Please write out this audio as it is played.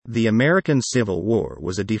The American Civil War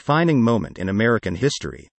was a defining moment in American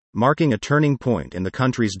history, marking a turning point in the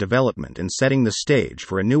country's development and setting the stage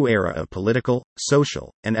for a new era of political,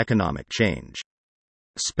 social, and economic change.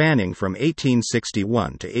 Spanning from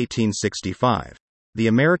 1861 to 1865, the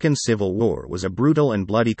American Civil War was a brutal and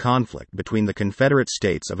bloody conflict between the Confederate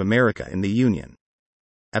States of America and the Union.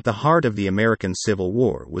 At the heart of the American Civil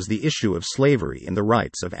War was the issue of slavery and the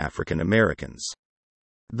rights of African Americans.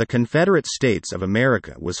 The Confederate States of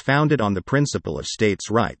America was founded on the principle of states'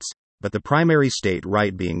 rights, but the primary state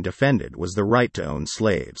right being defended was the right to own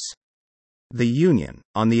slaves. The Union,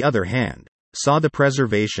 on the other hand, saw the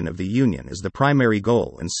preservation of the Union as the primary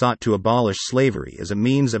goal and sought to abolish slavery as a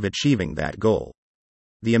means of achieving that goal.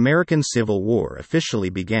 The American Civil War officially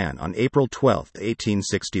began on April 12,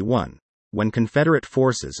 1861, when Confederate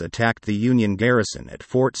forces attacked the Union garrison at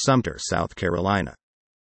Fort Sumter, South Carolina.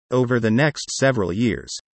 Over the next several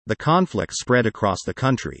years, the conflict spread across the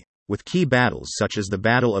country, with key battles such as the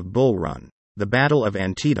Battle of Bull Run, the Battle of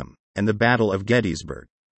Antietam, and the Battle of Gettysburg.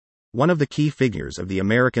 One of the key figures of the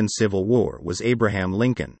American Civil War was Abraham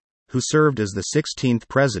Lincoln, who served as the 16th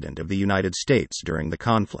President of the United States during the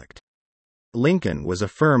conflict. Lincoln was a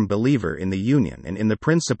firm believer in the Union and in the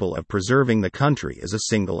principle of preserving the country as a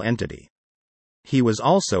single entity. He was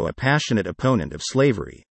also a passionate opponent of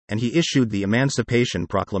slavery, and he issued the Emancipation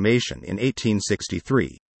Proclamation in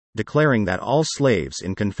 1863, declaring that all slaves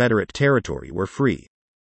in Confederate territory were free.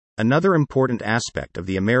 Another important aspect of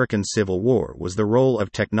the American Civil War was the role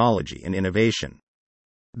of technology and innovation.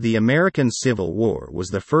 The American Civil War was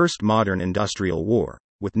the first modern industrial war,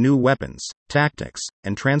 with new weapons, tactics,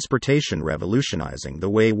 and transportation revolutionizing the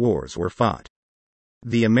way wars were fought.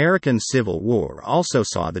 The American Civil War also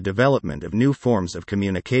saw the development of new forms of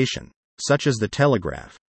communication, such as the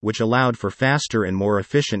telegraph, which allowed for faster and more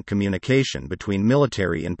efficient communication between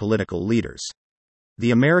military and political leaders.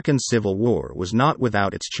 The American Civil War was not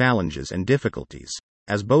without its challenges and difficulties,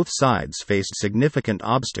 as both sides faced significant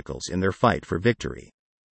obstacles in their fight for victory.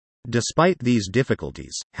 Despite these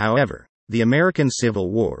difficulties, however, the American Civil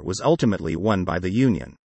War was ultimately won by the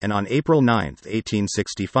Union, and on April 9,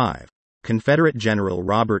 1865, Confederate General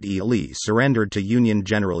Robert E. Lee surrendered to Union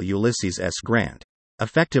General Ulysses S. Grant,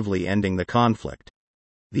 effectively ending the conflict.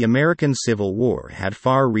 The American Civil War had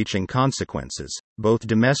far-reaching consequences, both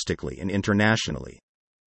domestically and internationally.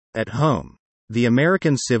 At home, the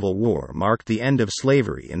American Civil War marked the end of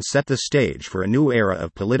slavery and set the stage for a new era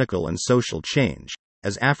of political and social change,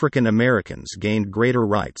 as African Americans gained greater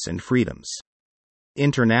rights and freedoms.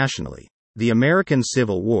 Internationally, the American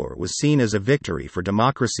Civil War was seen as a victory for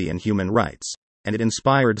democracy and human rights, and it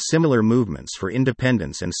inspired similar movements for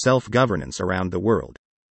independence and self-governance around the world.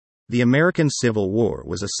 The American Civil War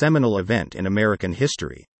was a seminal event in American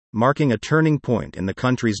history, marking a turning point in the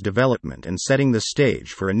country's development and setting the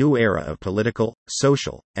stage for a new era of political,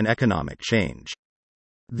 social, and economic change.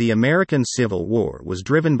 The American Civil War was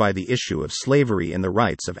driven by the issue of slavery and the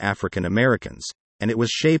rights of African Americans, and it was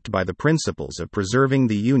shaped by the principles of preserving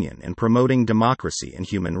the Union and promoting democracy and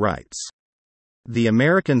human rights. The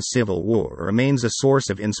American Civil War remains a source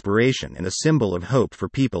of inspiration and a symbol of hope for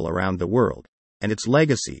people around the world, and its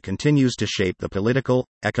legacy continues to shape the political,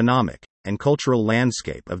 economic, and cultural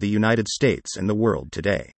landscape of the United States and the world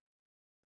today.